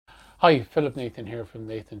Hi, Philip Nathan here from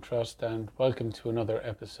Nathan Trust, and welcome to another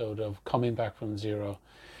episode of Coming Back from Zero,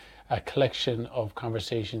 a collection of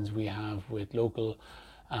conversations we have with local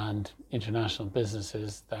and international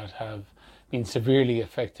businesses that have been severely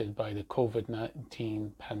affected by the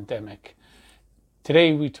COVID-19 pandemic.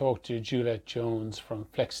 Today we talk to Juliet Jones from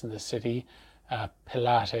Flex in the City, a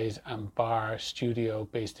Pilates and bar studio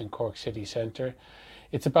based in Cork City Centre.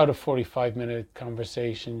 It's about a 45-minute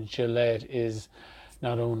conversation. Juliet is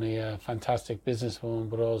not only a fantastic businesswoman,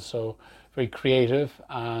 but also very creative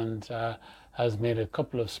and has made a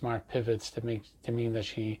couple of smart pivots to mean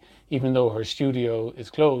that even though her studio is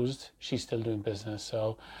closed, she's still doing business.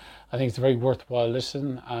 So I think it's a very worthwhile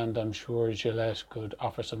listen, and I'm sure Gillette could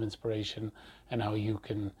offer some inspiration in how you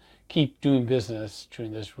can keep doing business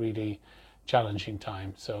during this really challenging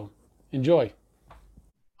time. So enjoy.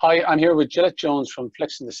 Hi, I'm here with Gillette Jones from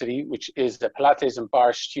Flex in the City, which is the Pilates and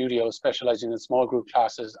bar studio specializing in small group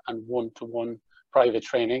classes and one-to-one private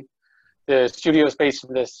training. The studio is based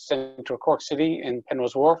in the centre of Cork City in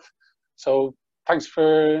Penrose Wharf. So thanks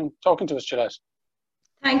for talking to us, Gillette.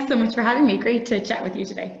 Thanks so much for having me. Great to chat with you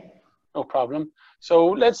today. No problem. So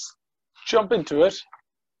let's jump into it.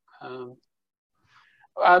 Um,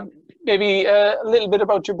 Maybe a little bit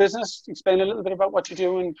about your business. Explain a little bit about what you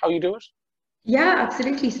do and how you do it. Yeah,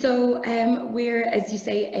 absolutely. So we're, as you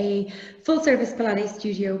say, a full-service Pilates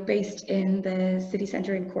studio based in the city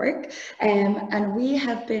centre in Cork. And we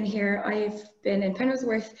have been here, I've been in Penrose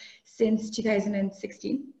Wharf since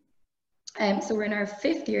 2016. So we're in our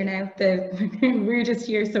fifth year now, the weirdest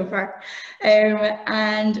year so far.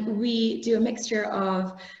 And we do a mixture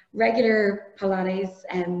of regular Pilates,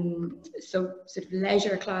 so sort of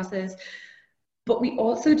leisure classes, but we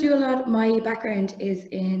also do a lot. My background is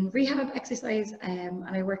in rehab exercise, and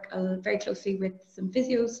I work very closely with some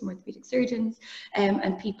physios, some orthopedic surgeons,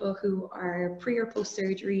 and people who are pre or post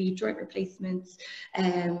surgery, joint replacements,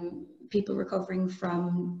 people recovering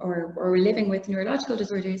from or living with neurological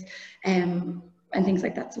disorders, and things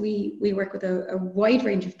like that. So we work with a wide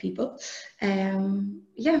range of people.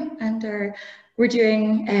 Yeah, and we're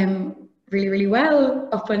doing really, really well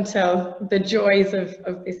up until the joys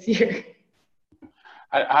of this year.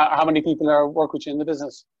 How many people work with you in the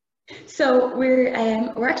business? So we're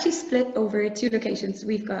actually split over two locations.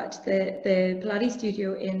 We've got the Pilates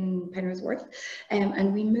studio in Penrose Wharf,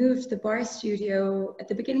 and we moved the bar studio at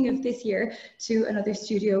the beginning of this year to another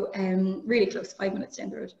studio really close, 5 minutes down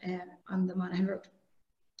the road on the Monaghan Road.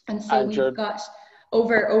 And so we've got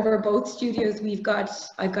over both studios,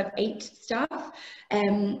 I've got 8 staff,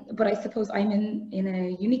 but I suppose I'm in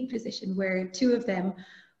a unique position where 2 of them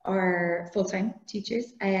are full-time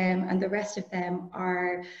teachers, and the rest of them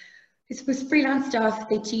are, I suppose, freelance staff.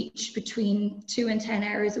 They teach between 2 and 10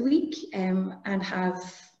 hours a week, and have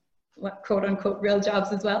what quote unquote real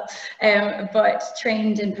jobs as well, but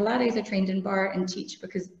trained in Pilates or trained in bar and teach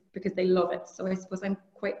because they love it. So I suppose I'm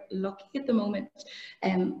quite lucky at the moment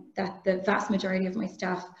that the vast majority of my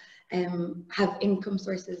staff have income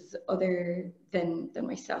sources other than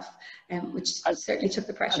myself, which certainly took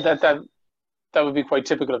the pressure. That would be quite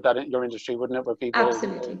typical of that in your industry, wouldn't it? Where people,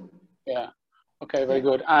 absolutely. Yeah. Okay, very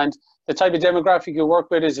good. And the type of demographic you work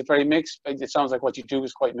with, is it very mixed? It sounds like what you do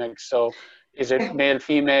is quite mixed. So is it male,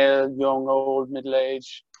 female, young, old,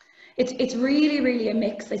 middle-aged? It's really, really a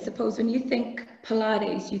mix. I suppose when you think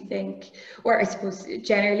Pilates, you think, or I suppose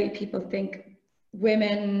generally people think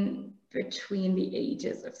women between the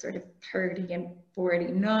ages of sort of 30 and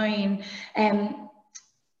 49.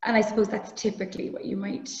 And I suppose that's typically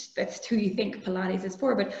that's who you think Pilates is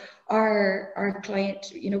for. But our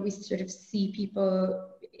client, we sort of see people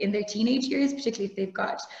in their teenage years, particularly if they've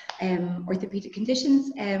got orthopedic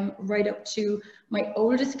conditions, right up to my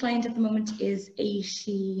oldest client at the moment is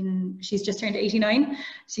 18. She's just turned 89.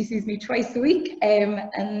 She sees me twice a week,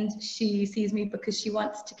 and she sees me because she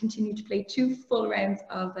wants to continue to play 2 full rounds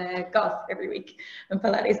of golf every week, and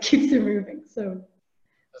Pilates keeps her moving. So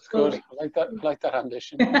that's good. I like that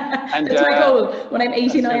ambition. And that's my goal. When I'm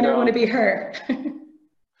 89, I want to be her.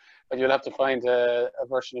 But you'll have to find a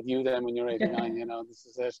version of you then when you're 89. This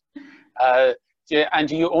is it. And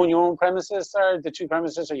do you own your own premises, or the 2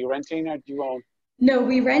 premises? Are you renting, or do you own? No,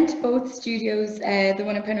 we rent both studios, the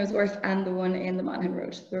one in Penrose Wharf and the one in the Monaghan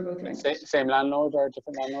Road. We're both rented. Same landlord or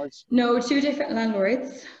different landlords? No, 2 different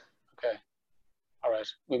landlords. Okay. All right,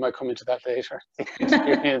 we might come into that later.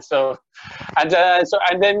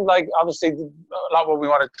 And then, like, obviously a lot of what we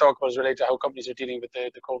want to talk about is related to how companies are dealing with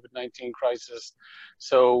the COVID-19 crisis.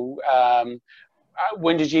 So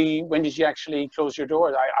when did you actually close your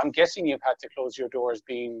doors? I'm guessing you've had to close your doors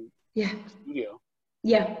being a studio.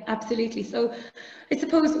 Yeah, absolutely. So I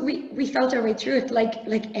suppose we felt our way through it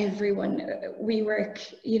like everyone. We work,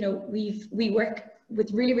 we work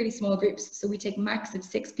with really, really small groups. So we take max of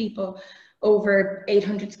 6 people over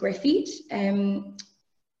 800 square feet.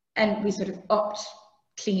 And we sort of upped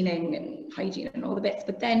cleaning and hygiene and all the bits.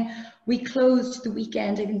 But then we closed the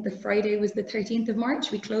weekend. I think the Friday was the 13th of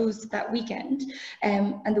March. We closed that weekend.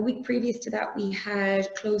 And the week previous to that, we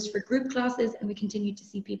had closed for group classes, and we continued to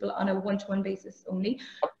see people on a one-to-one basis only.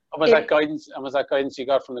 Was that guidance? And was that guidance you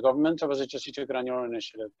got from the government, or was it just you took it on your own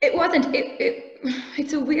initiative? It wasn't.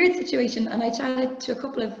 It's a weird situation, and I chatted to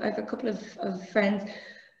I have a couple of friends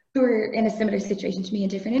who are in a similar situation to me in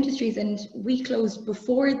different industries, and we closed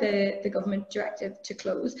before the government directive to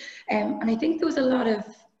close. And I think there was a lot of,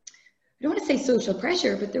 I don't want to say social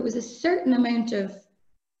pressure, but there was a certain amount of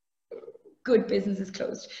good businesses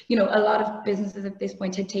closed. A lot of businesses at this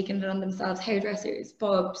point had taken it on themselves, hairdressers,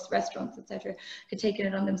 pubs, restaurants, etc., had taken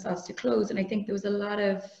it on themselves to close. And I think there was a lot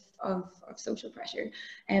of social pressure.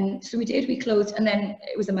 And so we closed, and then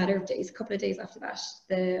it was a matter of days, a couple of days after that,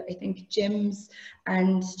 I think gyms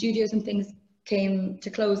and studios and things came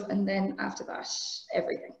to close, and then after that,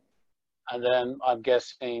 everything. And then I'm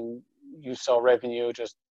guessing you saw revenue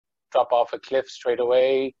just drop off a cliff straight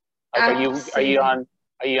away. Like, are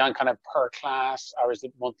you on kind of per class, or is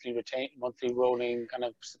it monthly rolling kind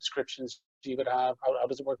of subscriptions you would have? How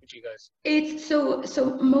does it work with you guys? It's so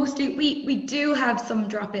mostly we do have some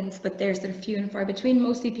drop-ins, but they're sort of few and far between.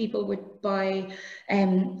 Mostly people would buy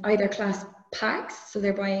either class packs, so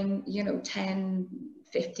they're buying 10,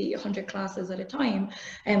 50, 100 classes at a time,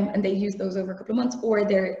 and they use those over a couple of months, or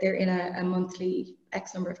they're in a monthly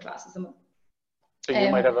X number of classes a month. So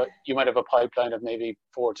you might have a pipeline of maybe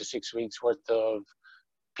 4 to 6 weeks worth of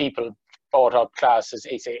people bought up classes.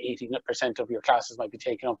 Say 80% of your classes might be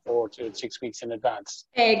taken up 4 to 6 weeks in advance.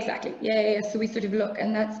 Exactly. Yeah. So we sort of look,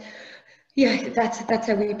 and that's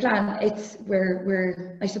how we plan.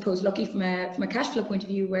 We're I suppose lucky from a cash flow point of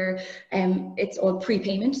view, where it's all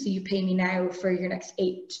prepayment. So you pay me now for your next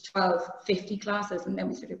 8, 12, 50 classes, and then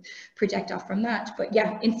we sort of project off from that. But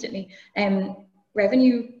yeah, instantly,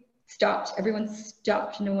 revenue stopped. Everyone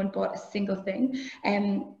stopped. No one bought a single thing.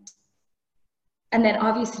 And then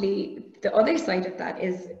obviously the other side of that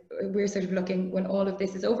is we're sort of looking, when all of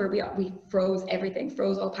this is over, we froze everything,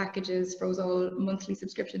 froze all packages, froze all monthly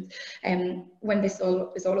subscriptions. And when this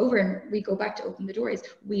all is all over and we go back to open the doors,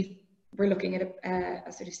 we're looking at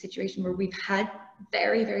a sort of situation where we've had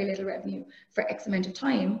very, very little revenue for X amount of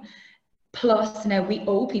time. Plus now we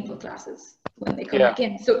owe people classes when they come back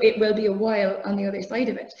in. So it will be a while on the other side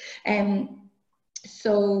of it.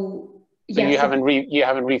 You haven't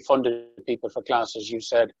refunded people for classes. You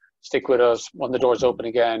said, stick with us. When the doors open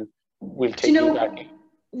again, we'll take you back.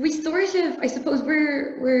 We sort of, I suppose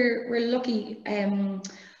we're lucky.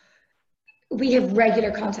 We have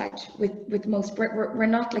regular contact with most. We're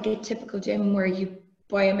not like a typical gym where you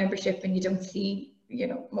buy a membership and you don't see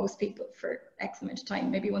most people for X amount of time.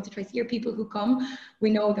 Maybe once or twice a year. People who come,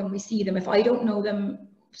 we know them, we see them. If I don't know them,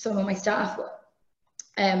 some of my staff will.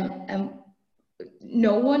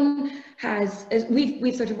 No one has.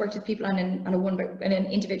 We've sort of worked with people on an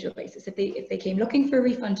individual basis. If they came looking for a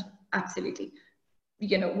refund, absolutely.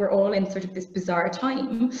 We're all in sort of this bizarre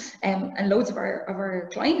time, and loads of our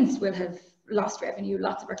clients will have lost revenue.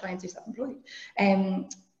 Lots of our clients are self-employed,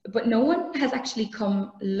 but no one has actually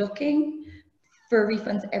come looking for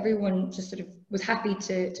refunds. Everyone just sort of was happy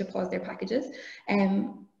to pause their packages,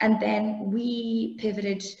 and then we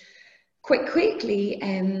pivoted quite quickly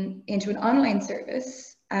into an online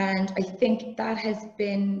service, and I think that has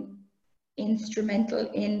been instrumental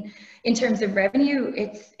in terms of revenue.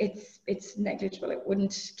 It's negligible. It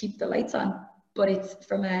wouldn't keep the lights on, but it's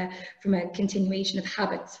from a continuation of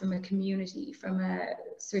habits, from a community, from a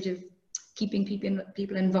sort of keeping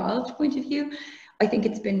people involved point of view. I think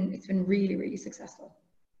it's been really, really successful.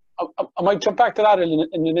 I might jump back to that in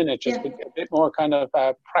a minute, just a bit more kind of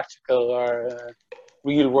practical or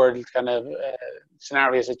real world kind of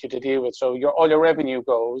scenarios that you have to deal with. So all your revenue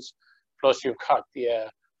goes, plus you've got the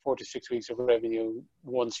 4 to 6 weeks of revenue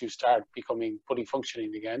once you start becoming fully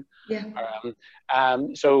functioning again.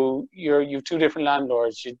 So you've 2 different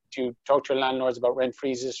landlords. Do you talk to your landlords about rent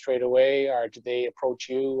freezes straight away, or do they approach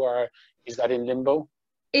you, or is that in limbo?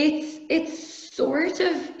 It's sort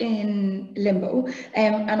of in limbo,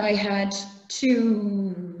 and I had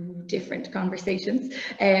 2 different conversations.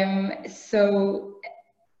 And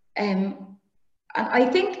I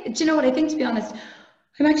think, do you know what? I think, to be honest,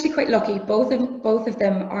 I'm actually quite lucky. Both of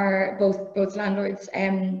them are both landlords.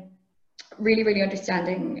 really, really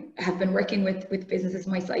understanding, have been working with businesses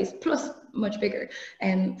my size, plus much bigger,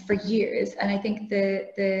 for years. And I think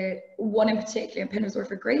the one in particular in Penrose were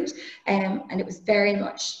great, and it was very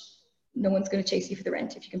much, no one's going to chase you for the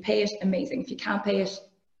rent. If you can pay it, amazing. If you can't pay it,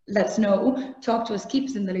 let us know, talk to us, keep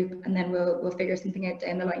us in the loop, and then we'll figure something out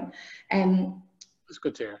down the line. That's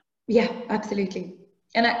good to hear. Yeah, absolutely.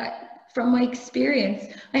 And from my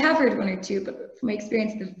experience, I have heard one or two, but from my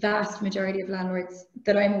experience, the vast majority of landlords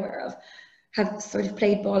that I'm aware of have sort of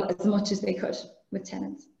played ball as much as they could with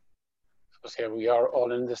tenants. So here we are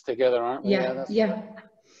all in this together, aren't we? Yeah.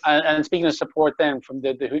 And speaking of support then, from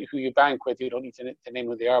the who you bank with, you don't need to name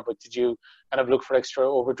who they are, but did you kind of look for extra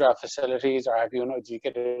overdraft facilities, or have you, did you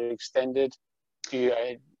get it extended?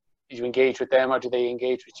 Did you engage with them, or do they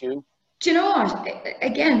engage with you? Do you know what?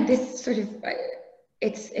 Again, this sort of,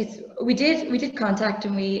 we did contact,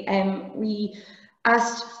 and we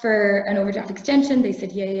asked for an overdraft extension. They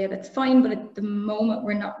said, yeah, that's fine. But at the moment,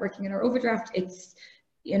 we're not working in our overdraft. It's,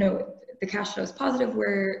 the cash flow is positive.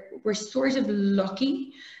 We're sort of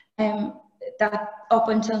lucky that up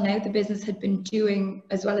until now the business had been doing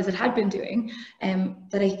as well as it had been doing.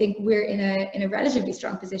 That I think we're in a relatively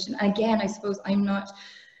strong position. And again, I suppose I'm not.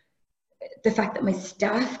 The fact that my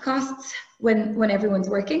staff costs, when everyone's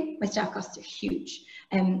working, my staff costs are huge,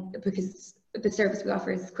 because the service we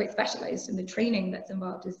offer is quite specialised, and the training that's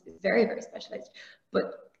involved is very, very specialised.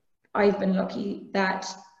 But I've been lucky that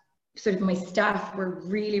sort of my staff were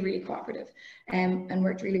really, really cooperative, and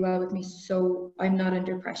worked really well with me, so I'm not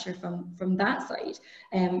under pressure from that side.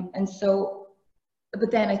 And so,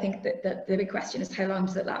 but then I think that the big question is, how long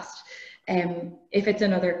does it last? If it's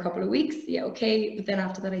another couple of weeks, yeah, okay. But then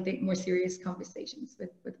after that, I think more serious conversations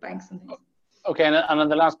with banks and things. Okay, and on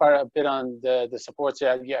the last part, a bit on the supports.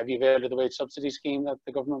 Have you availed of the wage subsidy scheme that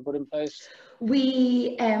the government put in place?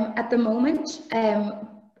 We, at the moment,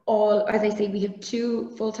 as I say, we have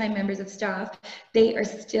 2 full-time members of staff. They are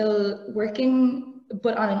still working,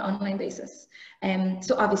 but on an online basis.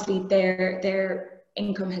 So obviously their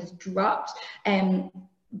income has dropped.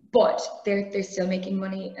 But they're still making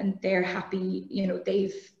money, and they're happy.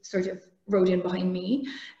 They've sort of rode in behind me,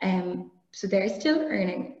 so they're still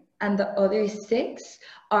earning. And the other 6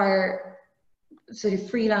 are sort of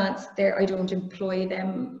freelance. I don't employ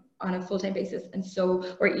them on a full-time basis, and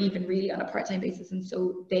so, or even really on a part-time basis, and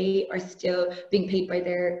so they are still being paid by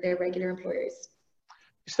their regular employers.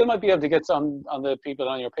 You still might be able to get some on the people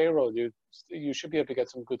on your payroll. You should be able to get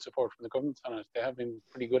some good support from the government on it. They have been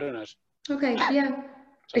pretty good on it. Okay, yeah.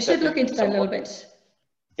 I should look into that a little bit.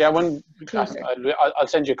 Yeah, I'll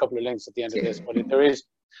send you a couple of links at the end of this, but there is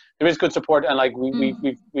good support, and like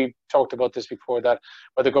we've talked about this before, that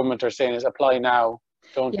what the government are saying is apply now,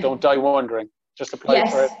 don't die wondering, just apply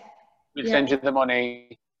for it. We'll send you the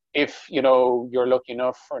money if you're lucky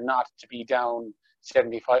enough or not to be down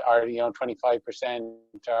 75 or 25%,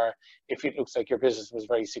 or if it looks like your business was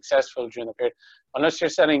very successful during the period, unless you're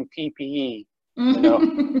selling PPE.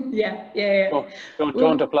 Yeah.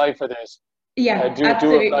 Don't apply for this. Yeah, do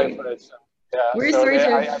apply for it. So, yeah, we're sort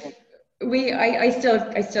of.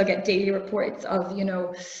 I still get daily reports of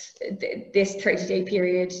this 30-day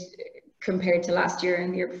period compared to last year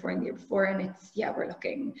and the year before and the year before, and it's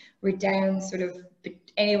we're down sort of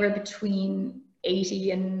anywhere between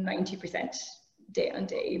 80 and 90% day on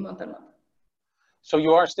day, month on month. So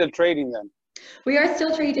you are still trading then? We are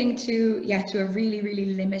still trading to a really,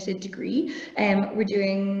 really limited degree. We're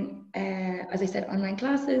doing, as I said, online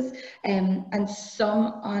classes, and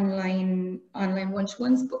some online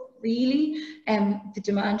one-to-ones, but really the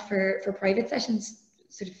demand for private sessions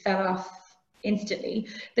sort of fell off instantly.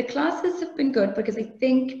 The classes have been good because I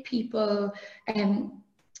think people, do you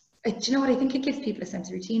know what? I think it gives people a sense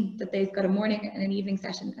of routine, that they've got a morning and an evening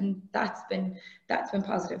session, and that's been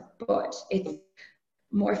positive. But it's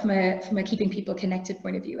more from a keeping people connected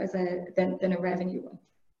point of view than a revenue one.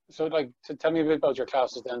 So tell me a bit about your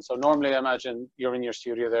classes then. So normally I imagine you're in your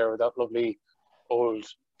studio there with that lovely old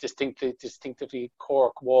distinctively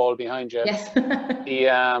cork wall behind you. Yes.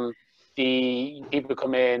 The people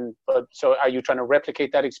come in, but so are you trying to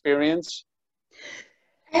replicate that experience?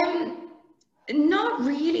 Not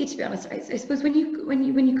really, to be honest. I suppose when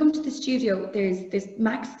you come to the studio, there's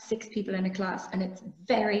max 6 people in a class, and it's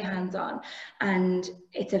very hands-on, and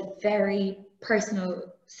it's a very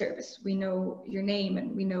personal service. We know your name,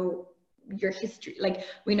 and we know your history. Like,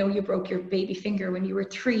 we know you broke your baby finger when you were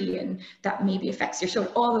 3, and that maybe affects your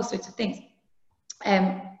shoulder. All those sorts of things.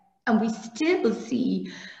 And we still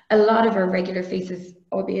see a lot of our regular faces,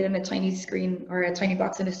 albeit in a tiny screen or a tiny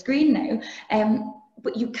box on a screen now.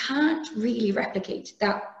 But you can't really replicate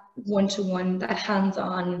that one-to-one, that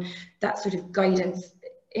hands-on, that sort of guidance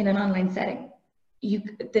in an online setting,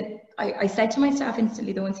 I said to my staff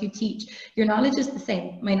instantly, the ones who teach, your knowledge is the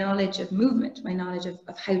same. My knowledge of movement, my knowledge of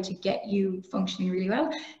how to get you functioning really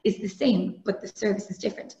well is the same, but the service is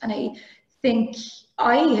different. And I think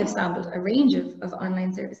I have sampled a range of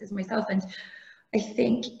online services myself, and I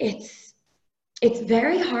think it's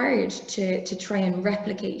very hard to try and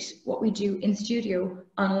replicate what we do in studio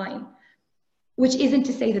online, which isn't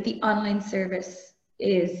to say that the online service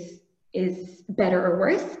is better or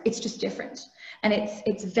worse. It's just different. And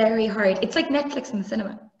it's very hard. It's like Netflix in the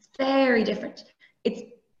cinema. It's very different. It's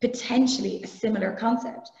potentially a similar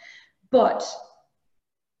concept, but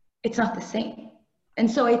it's not the same. And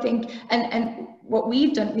so I think, and what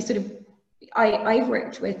we've done, we sort of, I've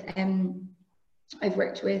worked with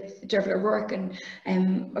Derval O'Rourke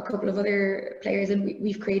and a couple of other players, and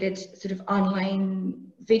we've created sort of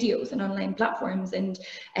online videos and online platforms, and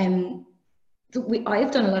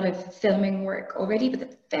I've done a lot of filming work already, but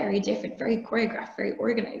it's very different, very choreographed, very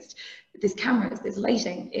organized. There's cameras, there's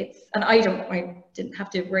lighting. And I didn't have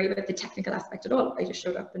to worry about the technical aspect at all. I just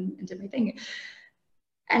showed up and did my thing.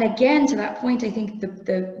 And again, to that point, I think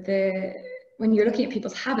when you're looking at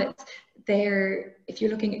people's habits, if you're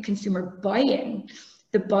looking at consumer buy-in,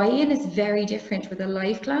 the buy-in is very different with a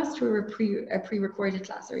live class to a pre-recorded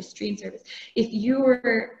class or a stream service. If you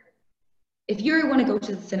want to go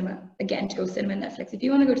to the cinema, again, to go cinema and Netflix, if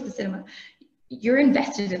you want to go to the cinema, you're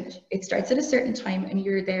invested in it. It starts at a certain time and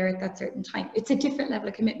you're there at that certain time. It's a different level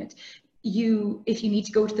of commitment. If you need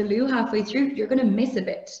to go to the loo halfway through, you're going to miss a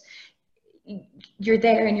bit. You're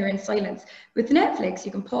there and you're in silence. With Netflix,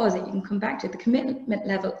 you can pause it, you can come back to it. The commitment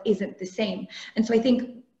level isn't the same. And so I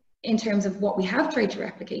think in terms of what we have tried to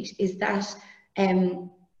replicate is that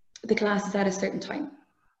the class is at a certain time.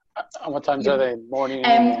 And what times are they? Morning?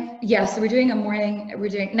 Yeah, so we're doing a morning.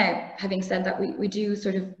 Now, having said that, we do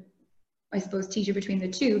sort of, I suppose, teeter between the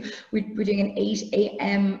two. We're doing an 8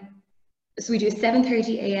 a.m. So we do a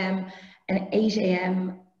 7:30 a.m., an 8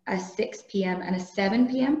 a.m., a 6 p.m. and a 7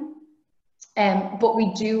 p.m. But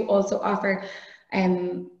we do also offer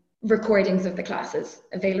recordings of the classes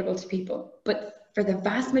available to people. But for the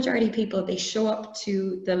vast majority of people, they show up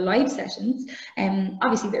to the live sessions.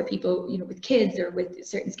 Obviously, there are people, with kids or with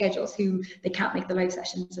certain schedules who they can't make the live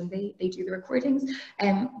sessions and they do the recordings.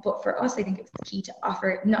 But for us, I think it's key to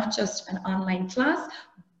offer not just an online class,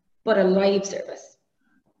 but a live service.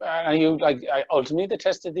 Are you ultimately the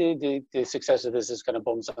test of the success of this is kind of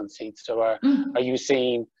bums on seats? So are you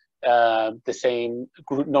seeing the same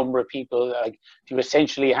number of people? Like, do you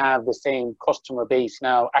essentially have the same customer base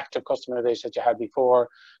now, active customer base that you had before?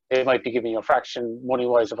 They might be giving you a fraction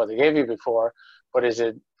money-wise of what they gave you before, but is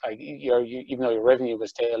it like even though your revenue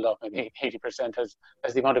was tailed off maybe 80%, has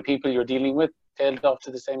the amount of people you're dealing with tailed off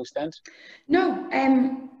to the same extent? No,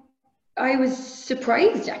 I was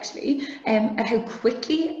surprised actually at how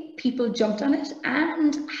quickly people jumped on it,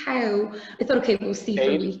 and how I thought, okay, we'll see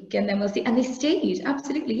for a week and then we'll see, and they stayed.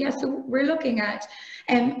 Absolutely, yeah. So we're looking at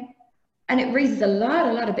and it raises a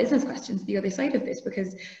lot of business questions the other side of this,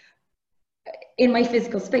 because in my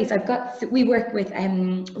physical space we work with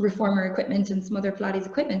reformer equipment and some other Pilates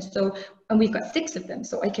equipment, and we've got 6 of them,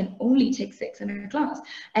 so I can only take 6 in a class.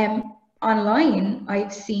 Online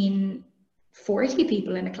I've seen 40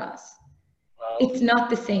 people in a class. It's not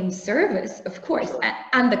the same service, of course,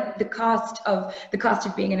 and the cost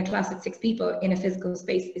of being in a class with 6 people in a physical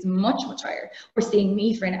space is much higher. Or seeing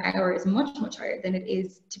me for an hour is much higher than it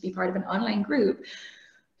is to be part of an online group.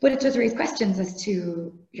 But it does raise questions as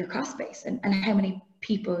to your cost base and how many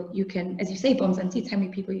people you can, as you say, bums on seats, how many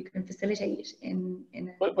people you can facilitate in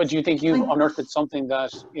But do you think you've unearthed something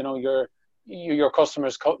that your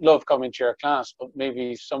customers love coming to your class, but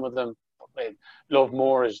maybe some of them love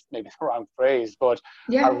more is maybe the wrong phrase, but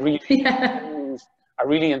are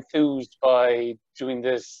really enthused by doing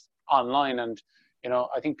this online? And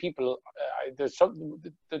I think people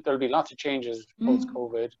there'll be lots of changes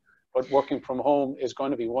post-COVID, but working from home is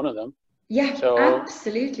going to be one of them. Yeah, so,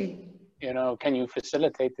 absolutely. Can you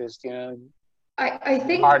facilitate this? I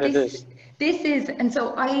think this is, and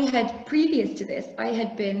so I had, previous to this, I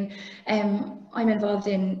had been I'm involved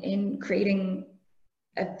in creating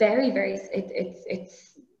a very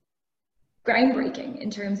it's groundbreaking in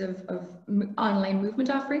terms of online movement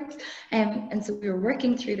offerings, and so we were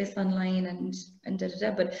working through this online and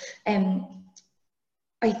but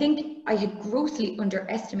I think I had grossly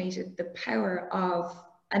underestimated the power of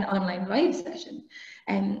an online live session,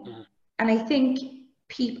 and I think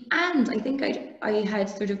I had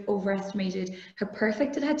sort of overestimated how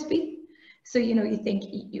perfect it had to be. So you think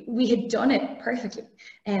we had done it perfectly,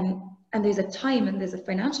 and there's a time and there's a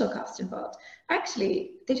financial cost involved.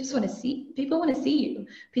 Actually, they just want to see, people want to see you.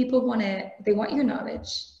 People want to, they want your knowledge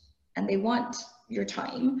and they want your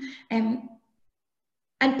time. And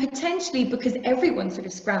potentially because everyone sort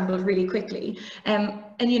of scrambled really quickly. And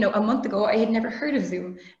you know, a month ago, I had never heard of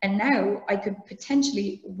Zoom, and now I could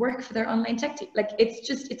potentially work for their online tech team. Like,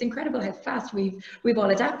 it's incredible how fast we've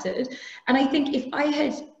all adapted. And I think if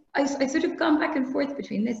I sort of gone back and forth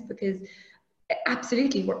between this, because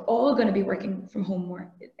absolutely, we're all going to be working from home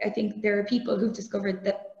more. I think there are people who've discovered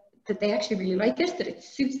that they actually really like it, that it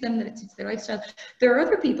suits them, that it suits their lifestyle. There are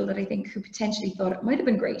other people that I think who potentially thought it might have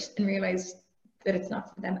been great and realized that it's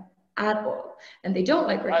not for them at all, and they don't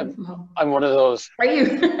like working from home. I'm one of those. Are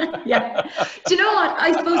you? Yeah. Do you know what?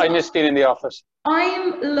 I suppose I miss being in the office.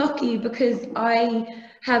 I'm lucky because I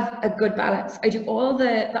have a good balance. I do all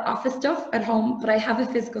the office stuff at home, but I have a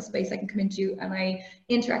physical space I can come into and I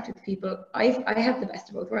interact with people. I have the best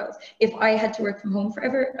of both worlds. If I had to work from home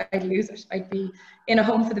forever, I'd lose it. I'd be in a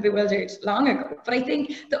home for the bewildered long ago. But I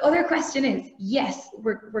think the other question is, yes,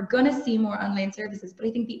 we're going to see more online services, but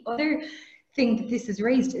I think the other thing that this has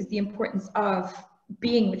raised is the importance of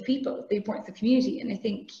being with people, the importance of community. And I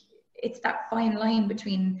think it's that fine line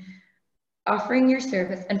between offering your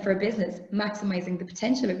service and, for a business, maximizing the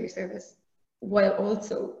potential of your service while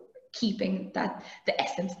also keeping the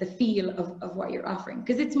essence, the feel of what you're offering.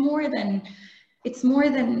 Because it's more than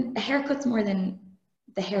a haircut's more than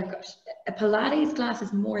the haircut. A Pilates class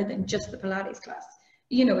is more than just the Pilates class.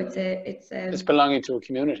 You know, it's belonging to a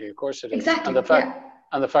community, of course it is. Exactly.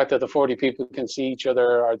 And the fact that the 40 people can see each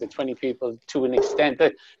other, or the 20 people, to an extent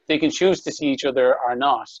that they can choose to see each other or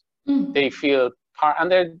not, they feel part.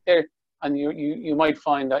 And and you might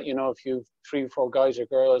find that, you know, if you've 3 or 4 guys or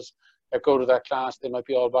girls that go to that class, they might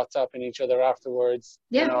be all WhatsApping each other afterwards.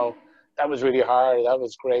 Yeah. You know, that was really hard. That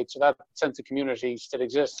was great. So that sense of community still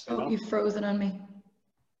exists. You know? You've frozen on me.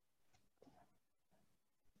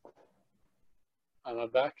 I'm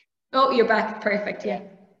not back. Oh, you're back. Perfect. Yeah.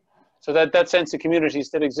 So that sense of community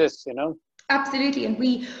still exists, you know? Absolutely. And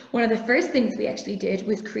one of the first things we actually did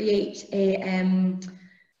was create a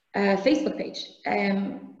Facebook page,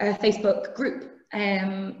 a Facebook group,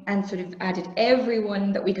 and sort of added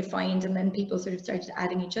everyone that we could find, and then people sort of started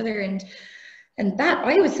adding each other, and that,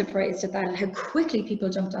 I was surprised at that, and how quickly people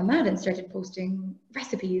jumped on that and started posting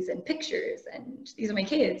recipes and pictures, and these are my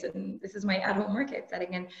kids, and this is my at-home workout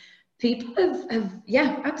setting, and people have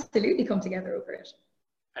absolutely come together over it.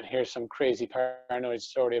 And here's some crazy paranoid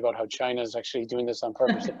story about how China is actually doing this on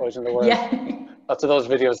purpose to poison the world. Yeah. Lots of those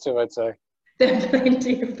videos too, I'd say. There are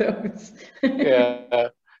plenty of those. Yeah.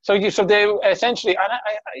 So they essentially, and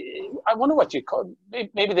I wonder what you call,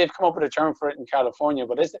 maybe they've come up with a term for it in California,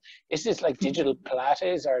 but is this like digital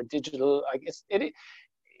Pilates or digital, I guess, it's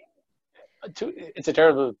a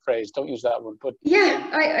terrible phrase, don't use that one, but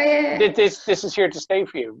yeah, this is here to stay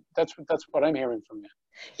for you. That's what I'm hearing from you.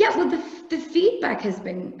 Yeah, well, the feedback has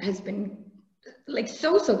been like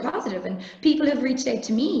so positive, and people have reached out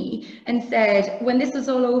to me and said, when this is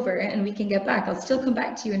all over and we can get back, I'll still come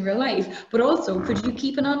back to you in real life, but also could you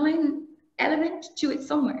keep an online element to it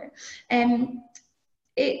somewhere? There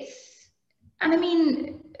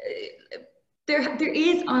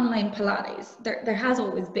is online Pilates, there has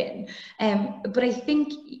always been, but I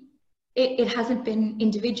think it hasn't been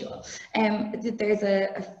individual. There's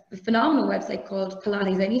a phenomenal website called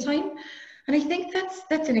Pilates Anytime, and I think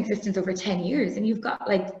that's in existence over 10 years, and you've got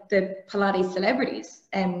like the Pilates celebrities,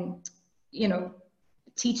 you know,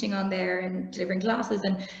 teaching on there and delivering classes,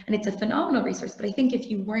 and it's a phenomenal resource. But I think if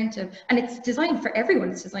you weren't and it's designed for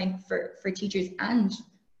everyone, it's designed for teachers, and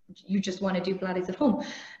you just want to do Pilates at home.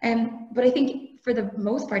 But I think for the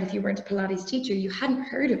most part, if you weren't a Pilates teacher, you hadn't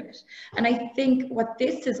heard of it. And I think what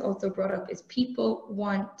this has also brought up is people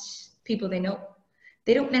want people they know.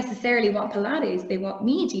 They don't necessarily want Pilates, they want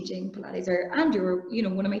me teaching Pilates, or Andrew, or, you know,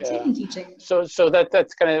 one of my team teaching. So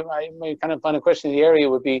that's kind of, my kind of final question in the area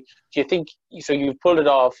would be, do you think, so you've pulled it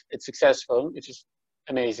off, it's successful, which is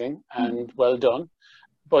amazing and well done,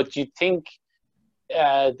 but do you think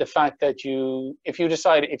the fact that if you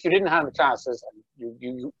didn't have the classes,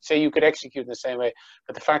 you say you could execute in the same way,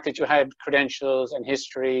 but the fact that you had credentials and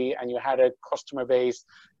history and you had a customer base,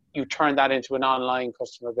 you turned that into an online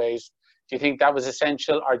customer base, do you think that was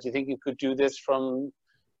essential, or do you think you could do this from,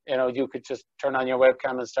 you know, you could just turn on your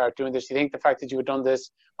webcam and start doing this? Do you think the fact that you had done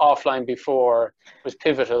this offline before was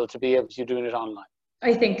pivotal to be able to doing it online?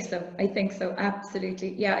 I think so,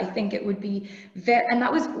 absolutely. Yeah, I think it would be very, and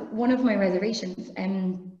that was one of my reservations.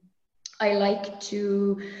 I like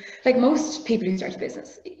to, like most people who start a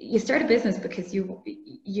business, you start a business because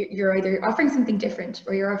you're either offering something different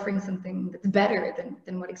or you're offering something that's better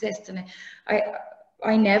than what exists. And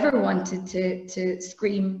I never wanted to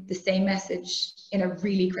scream the same message in a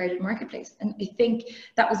really crowded marketplace. And I think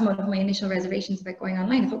that was one of my initial reservations about going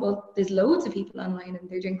online. I thought, well, there's loads of people online and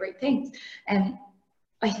they're doing great things. And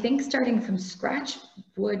I think starting from scratch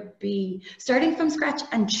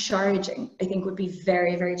and charging, I think would be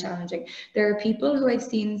very, very challenging. There are people who I've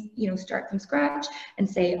seen, start from scratch and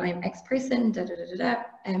say, I'm X person,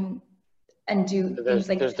 and do things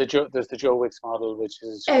like... There's the Joe Wicks model, which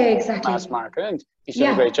is exactly mass market, and he's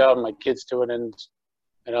doing a great job, and my kids do it, and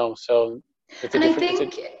so... And I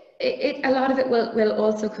think a lot of it will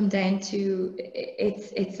also come down to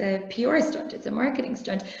it's a PR stunt, it's a marketing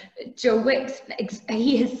stunt. Joe Wicks,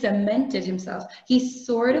 he has cemented himself. He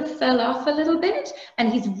sort of fell off a little bit,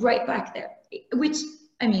 and he's right back there. Which,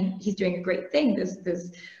 I mean, he's doing a great thing.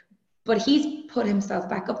 But he's put himself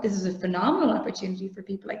back up. This is a phenomenal opportunity for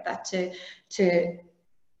people like that to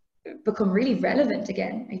become really relevant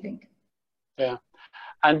again, I think. Yeah.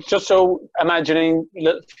 And just so imagining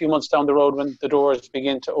a few months down the road when the doors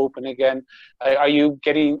begin to open again, are you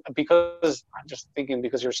getting, because I'm just thinking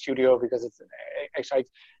because you're a studio, because it's exciting,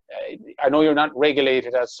 I know you're not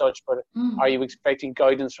regulated as such, but are you expecting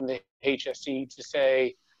guidance from the HSE to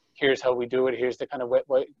say, here's how we do it, here's the kind of wet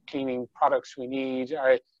cleaning products we need?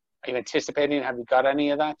 Are you anticipating, have you got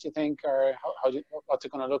any of that, do you think, or what's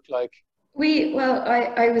it going to look like?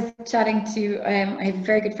 I was chatting to, I have a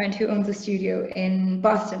very good friend who owns a studio in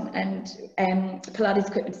Boston, and Pilates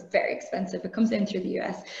equipment is very expensive. It comes in through the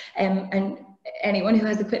US, and anyone who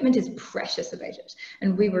has equipment is precious about it.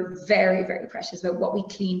 And we were very, very precious about what we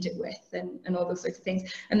cleaned it with and all those sorts of things.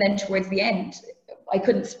 And then towards the end, I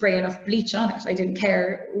couldn't spray enough bleach on it. I didn't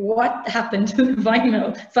care what happened to the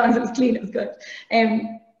vinyl, as long as it was clean, it was good.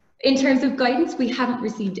 In terms of guidance, we haven't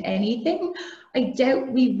received anything. I doubt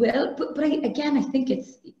we will, but I think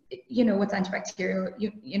it's, what's antibacterial,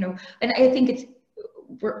 and I think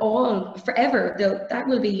we're all forever, that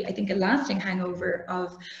will be, I think, a lasting hangover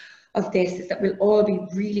of this, is that we'll all be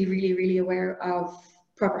really, really, really aware of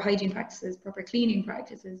proper hygiene practices, proper cleaning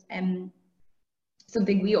practices,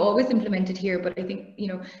 something we always implemented here, but I think,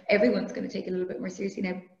 everyone's going to take it a little bit more seriously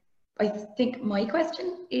now. I think my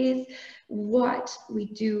question is what we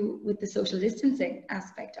do with the social distancing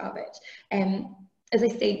aspect of it. As I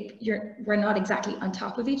say, we're not exactly on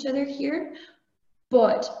top of each other here,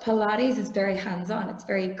 but Pilates is very hands-on. It's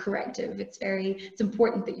very corrective. It's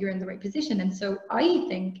important that you're in the right position. And so I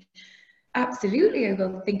think absolutely I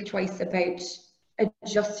will think twice about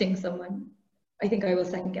adjusting someone. I think I will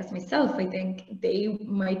second guess myself. I think they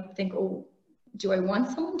might think, oh, do I want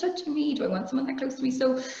someone touching me? Do I want someone that close to me?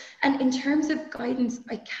 So, and in terms of guidance,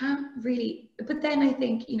 I can't really, but then I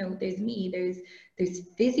think, there's me, there's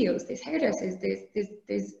physios, there's hairdressers,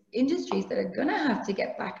 there's industries that are gonna have to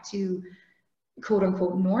get back to quote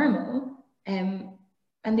unquote normal. And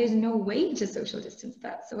there's no way to social distance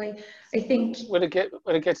that. So I think... Will it get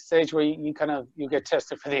to the stage where you get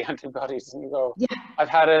tested for the antibodies and you go, yeah, I've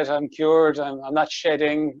had it, I'm cured, I'm not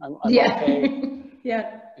shedding, I'm okay.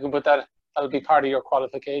 Yeah. You can put that, that'll be part of your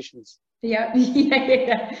qualifications. Yeah.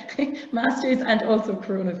 Masters and also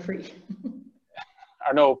corona-free.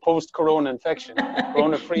 Or no, post-corona infection.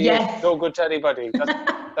 Corona-free is no good to anybody.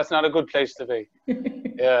 That's not a good place to be.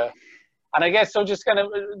 Yeah. And I guess, so just kind of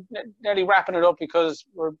nearly wrapping it up, because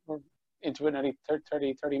we're into it nearly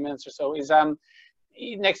 30 minutes or so, is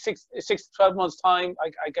next 6 to 12 months time,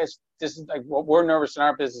 I guess this is like what we're nervous in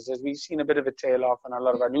our business is we've seen a bit of a tail off in a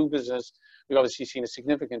lot of our new business. We've obviously seen a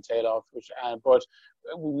significant tail off, but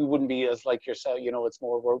we wouldn't be as like yourself, it's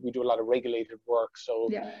more where we do a lot of regulated work. So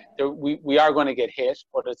we are going to get hit,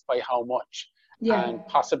 but it's by how much. Yeah. And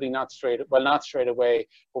possibly not straight away,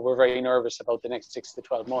 but we're very nervous about the next 6 to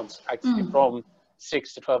 12 months. Actually, from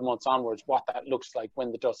 6 to 12 months onwards, what that looks like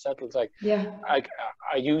when the dust settles.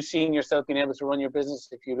 Are you seeing yourself being able to run your business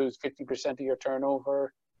if you lose 50% of your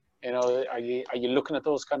turnover? Are you looking at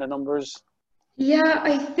those kind of numbers? Yeah,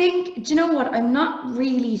 I think, do you know what? I'm not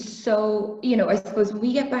really so, I suppose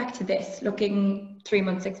we get back to this looking 3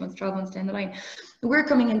 months, 6 months, 12 months down the line. We're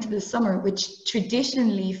coming into the summer, which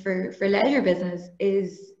traditionally for leisure business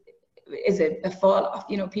is a fall off.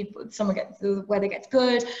 The weather gets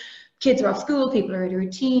good, kids are off school, people are at a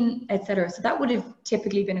routine, etc. So that would have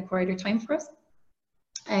typically been a quieter time for us,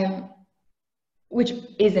 which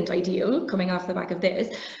isn't ideal coming off the back of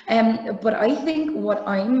this. But I think what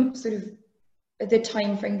I'm sort of, the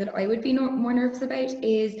time frame that I would be more nervous about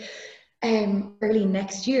is early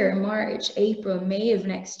next year, March, April, May of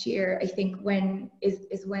next year, I think when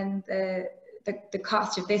the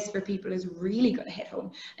cost of this for people is really going to hit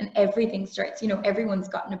home, and everything starts, everyone's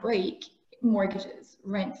gotten a break, mortgages,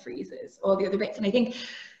 rent freezes, all the other bits. And I think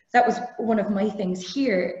that was one of my things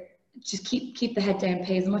here. Just keep the head down,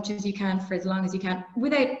 pay as much as you can for as long as you can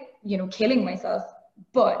without, killing myself,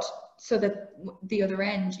 but so that the other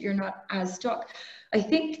end, you're not as stuck. I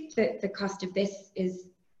think that the cost of this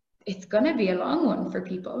it's going to be a long one for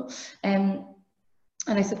people. And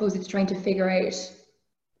I suppose it's trying to figure out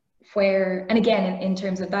where, and again, in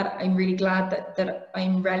terms of that, I'm really glad that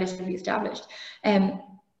I'm relatively established. And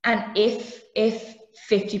if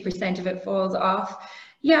 50% of it falls off,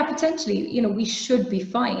 yeah, potentially, we should be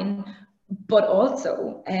fine. But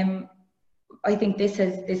also, I think this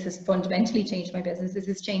has fundamentally changed my business. This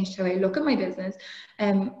has changed how I look at my business.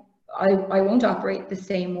 I won't operate the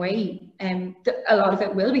same way. A lot of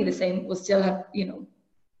it will be the same. We'll still have,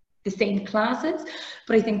 the same classes,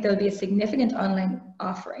 but I think there'll be a significant online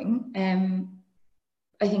offering.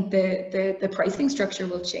 I think the pricing structure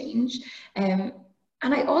will change. And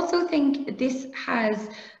I also think this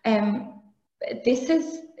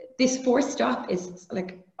forced stop is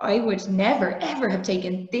like, I would never, ever have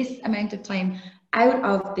taken this amount of time out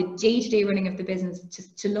of the day-to-day running of the business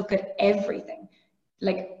to look at everything,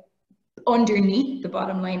 like underneath the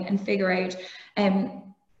bottom line, and figure out,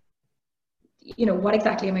 what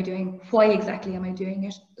exactly am I doing? Why exactly am I doing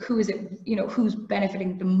it? Who is it, who's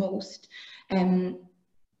benefiting the most?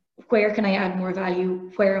 Where can I add more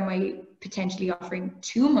value? Where am I potentially offering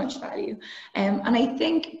too much value? And I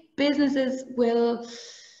think businesses will,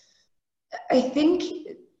 I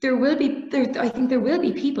think there will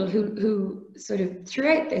be people who sort of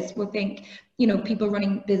throughout this will think, people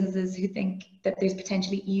running businesses who think that there's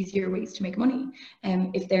potentially easier ways to make money.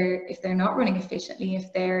 If they're not running efficiently,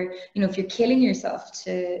 if you're killing yourself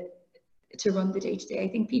to run the day-to-day, I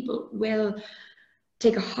think people will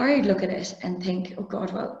take a hard look at it and think, oh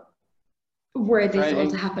God, well, were this all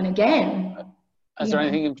to happen again? Has there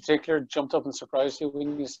anything in particular jumped up and surprised you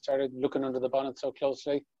when you started looking under the bonnet so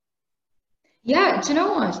closely? Yeah, do you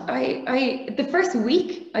know what? I the first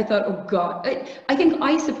week I thought, oh God, I think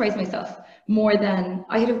I surprised myself more than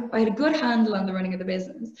I had a good handle on the running of the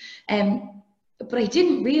business. But I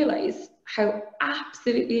didn't realize how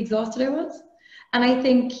absolutely exhausted I was. And I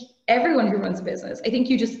think everyone who runs a business, I think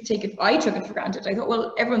you just I took it for granted. I thought,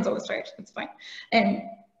 well, everyone's always tired, it's fine.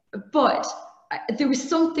 But there was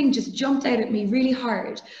something just jumped out at me really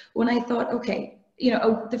hard when I thought, okay,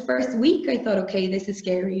 the first week I thought, okay, this is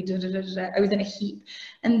scary, I was in a heap.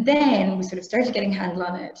 And then we sort of started getting a handle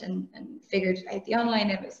on it and figured out the online,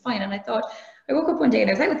 and it was fine. And I woke up one day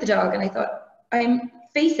and I was out with the dog, and I thought, I'm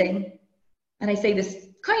facing, and I say this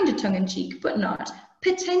kind of tongue in cheek, but not,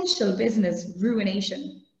 potential business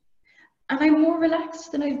ruination. And I'm more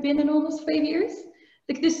relaxed than I've been in almost 5 years.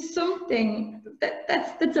 Like, there's something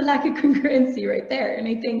that's a lack of congruency right there. And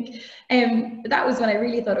I think that was when I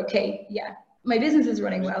really thought, okay, yeah, my business is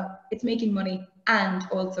running well, it's making money, and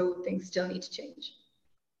also things still need to change.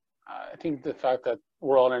 I think the fact that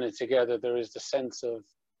we're all in it together, there is the sense of,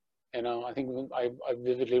 I think I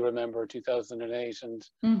vividly remember 2008, and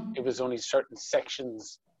it was only certain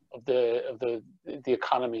sections of the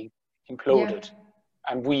economy imploded,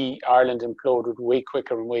 and Ireland imploded way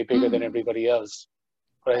quicker and way bigger than everybody else.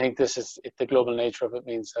 But I think the global nature of it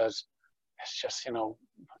means that it's just,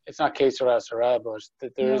 it's not que sera, sera, but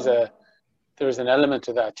there is an element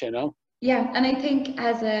to that, Yeah, and I think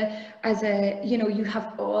as a you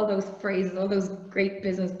have all those phrases, all those great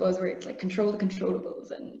business buzzwords like control the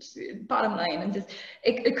controllables and bottom line, and just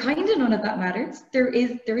it kind of none of that matters. There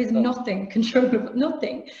is nothing controllable,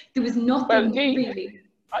 nothing. There was nothing really.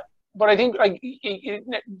 But I think, like,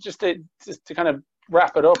 just to kind of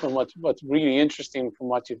wrap it up, and what's really interesting from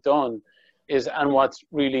what you've done is, and what's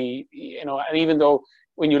really, and even though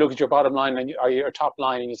when you look at your bottom line or your top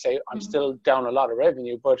line and you say, I'm still down a lot of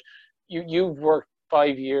revenue, but you've worked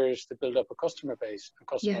 5 years to build up a customer base and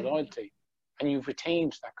customer loyalty, and you've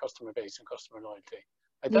retained that customer base and customer loyalty.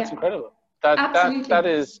 Like, that's incredible. That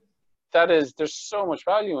is, there's so much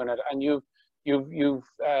value in it. And you've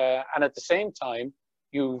and at the same time,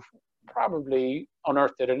 you've probably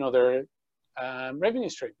unearthed another revenue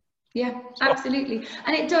stream. Yeah, absolutely.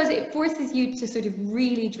 And it forces you to sort of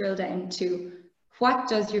really drill down to, what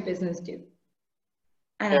does your business do?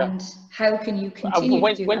 And how can you continue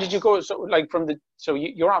to do when did you go,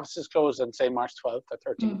 your office is closed on, say, March 12th or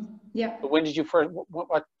 13th? Yeah. But when did you first,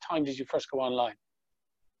 what time did you first go online?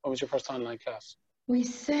 When was your first online class? We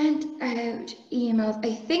sent out emails.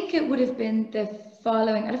 I think it would have been the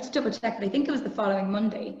following, I'd have to double check, but I think it was the following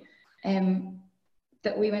Monday.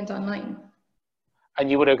 that we went online. And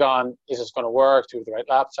you would have gone, is this going to work? Do we have the right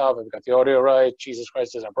laptop? Have we got the audio right? Jesus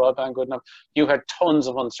Christ, is our broadband good enough? You had tons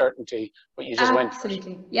of uncertainty, but you just went for it.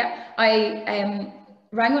 Absolutely, yeah. I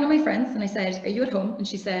rang one of my friends and I said, are you at home? And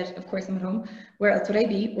she said, of course I'm at home. Where else would I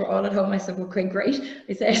be? We're all at home. I said, well, okay, great.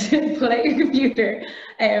 I said, pull out your computer.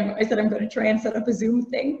 I said, I'm going to try and set up a Zoom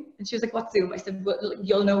thing. And she was like, what Zoom? I said, well,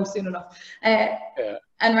 you'll know soon enough. And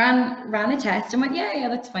ran a test and went, yeah,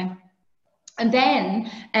 that's fine. And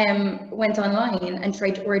then went online and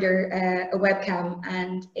tried to order a webcam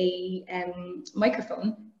and a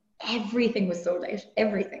microphone. Everything was sold out,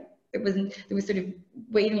 everything. There was sort of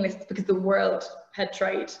waiting lists because the world had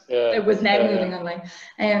tried. It was now moving online.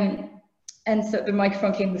 And so the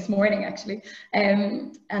microphone came this morning actually.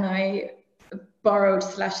 And I borrowed /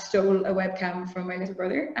 stole a webcam from my little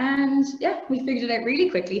brother. And yeah, we figured it out really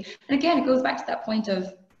quickly. And again, it goes back to that point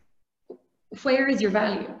of, where is your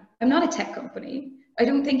value? I'm not a tech company. I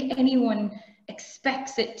don't think anyone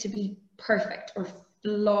expects it to be perfect or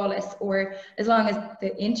flawless, or as long as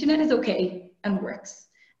the internet is okay and works,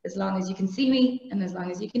 as long as you can see me and as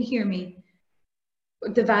long as you can hear me,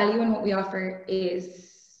 the value in what we offer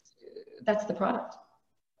that's the product.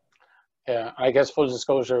 Yeah, I guess full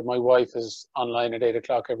disclosure, my wife is online at 8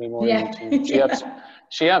 o'clock every morning. Yeah.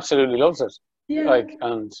 She absolutely loves it. Yeah.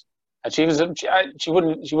 And she would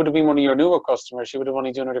have been one of your newer customers. She would have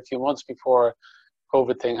only done it a few months before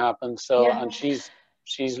COVID thing happened. So, and she's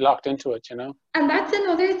locked into it, you know. And that's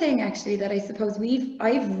another thing actually that I suppose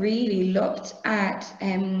I've really looked at.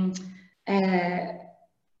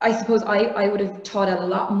 I suppose I would have taught a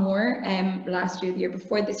lot more last year, the year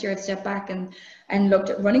before. This year I've stepped back and looked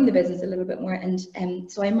at running the business a little bit more, and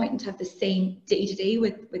so I mightn't have the same day to day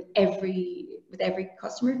with every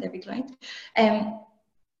customer, with every client.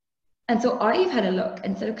 And so I've had a look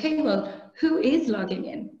and said, okay, well, who is logging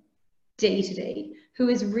in day to day? Who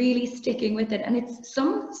is really sticking with it? And it's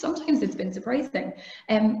sometimes it's been surprising.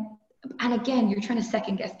 And again, you're trying to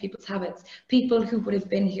second guess people's habits. People who would have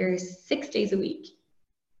been here 6 days a week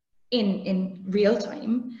in real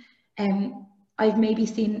time, I've maybe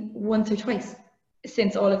seen once or twice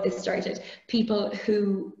since all of this started. People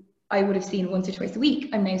who I would have seen once or twice a week,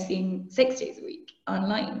 I'm now seeing 6 days a week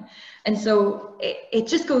online. And so it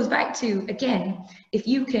just goes back to, again, if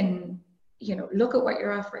you can, look at what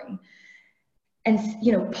you're offering and,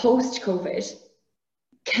 post COVID,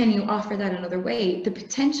 can you offer that another way? The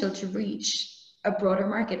potential to reach a broader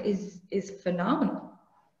market is phenomenal.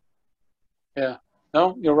 Yeah,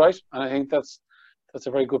 no, you're right. And I think that's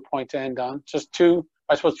a very good point to end on. Just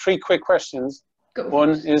three quick questions.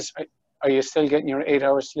 One is, are you still getting your 8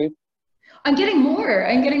 hours sleep? I'm getting more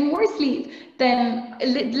sleep than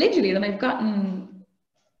literally than I've gotten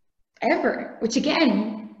ever, which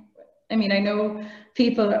again, I mean, I know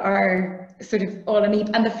people are sort of all on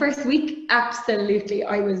and the first week, absolutely,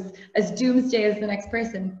 I was as doomsday as the next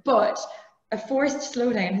person, but a forced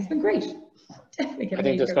slowdown has been great. Definitely. I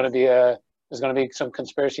think there's going to be some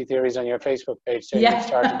conspiracy theories on your Facebook page saying you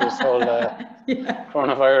started this whole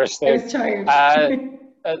coronavirus thing. I was tired.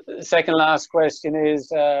 Second last question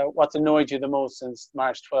is, what's annoyed you the most since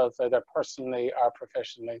March 12th, either personally or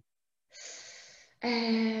professionally?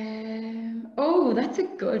 That's a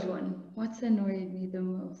good one. What's annoyed me the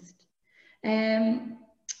most?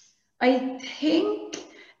 I think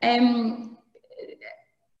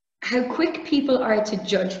how quick people are to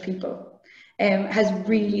judge people has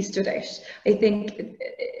really stood out. I think, do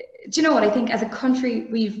you know what? I think as a country,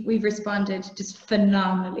 we've responded just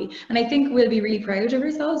phenomenally. And I think we'll be really proud of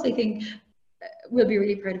ourselves. I think we'll be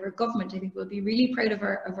really proud of our government. I think we'll be really proud of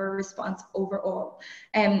our response overall.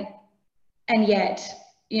 And yet,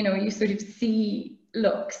 you sort of see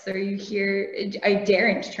looks or you hear, I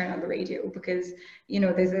daren't turn on the radio because,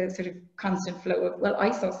 there's a sort of constant flow of, well,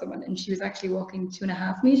 I saw someone and she was actually walking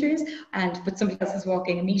 2.5 meters but somebody else was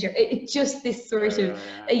walking a meter. It just this sort of,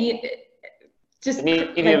 just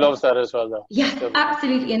the media loves that as well, though. Yeah,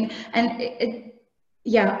 absolutely. And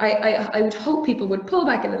I would hope people would pull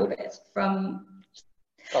back a little bit from.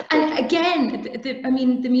 And again,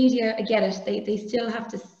 the media, I get it. They still have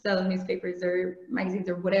to sell newspapers or magazines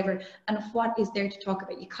or whatever. And what is there to talk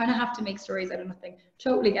about? You kind of have to make stories out of nothing.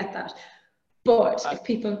 Totally get that. But if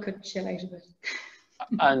people could chill out a bit.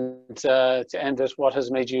 And to end it, what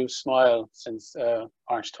has made you smile since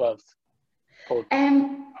March 12th?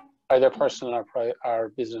 Either personal or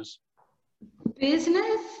business?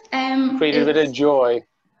 Business? Created a bit of joy.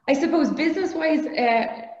 I suppose business-wise,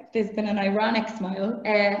 there's been an ironic smile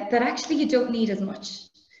that actually you don't need as much.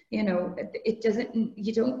 You don't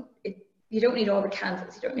need all the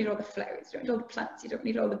canvas, you don't need all the flowers, you don't need all the plants, you don't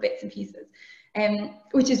need all the bits and pieces.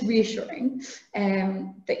 which is reassuring,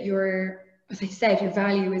 that your, as I said, your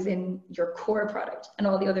value is in your core product, and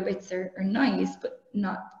all the other bits are nice, but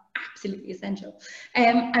not absolutely essential.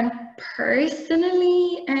 And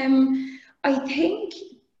personally, I think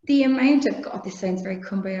the amount of, God, this sounds very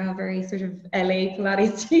kumbaya, very sort of LA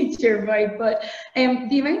Pilates teacher vibe, but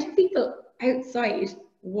the amount of people outside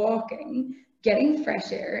walking, getting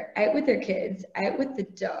fresh air, out with their kids, out with the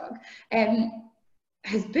dog,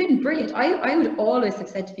 has been brilliant. I would always have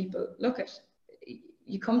said to people, look,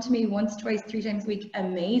 you come to me once, twice, 3 times a week,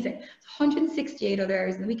 amazing. It's 168 other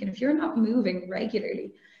hours in the week, and if you're not moving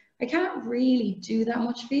regularly, I can't really do that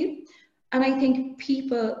much for you. And I think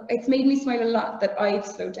people, it's made me smile a lot that I've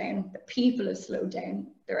slowed down, that people have slowed down.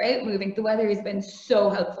 They're out moving. The weather has been so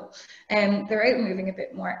helpful. They're out moving a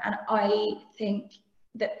bit more. And I think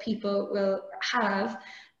that people will have,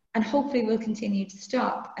 and hopefully will continue to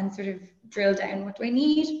stop and sort of drill down, what do I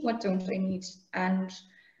need, what don't I need, and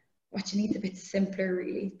what you need is a bit simpler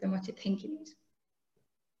really than what you think you need.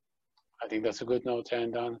 I think that's a good note to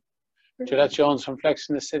end on. Gillette Jones from Flex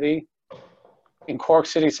in the City, in Cork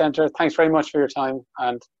City Centre. Thanks very much for your time,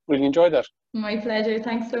 and really enjoyed that. My pleasure.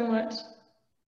 Thanks so much.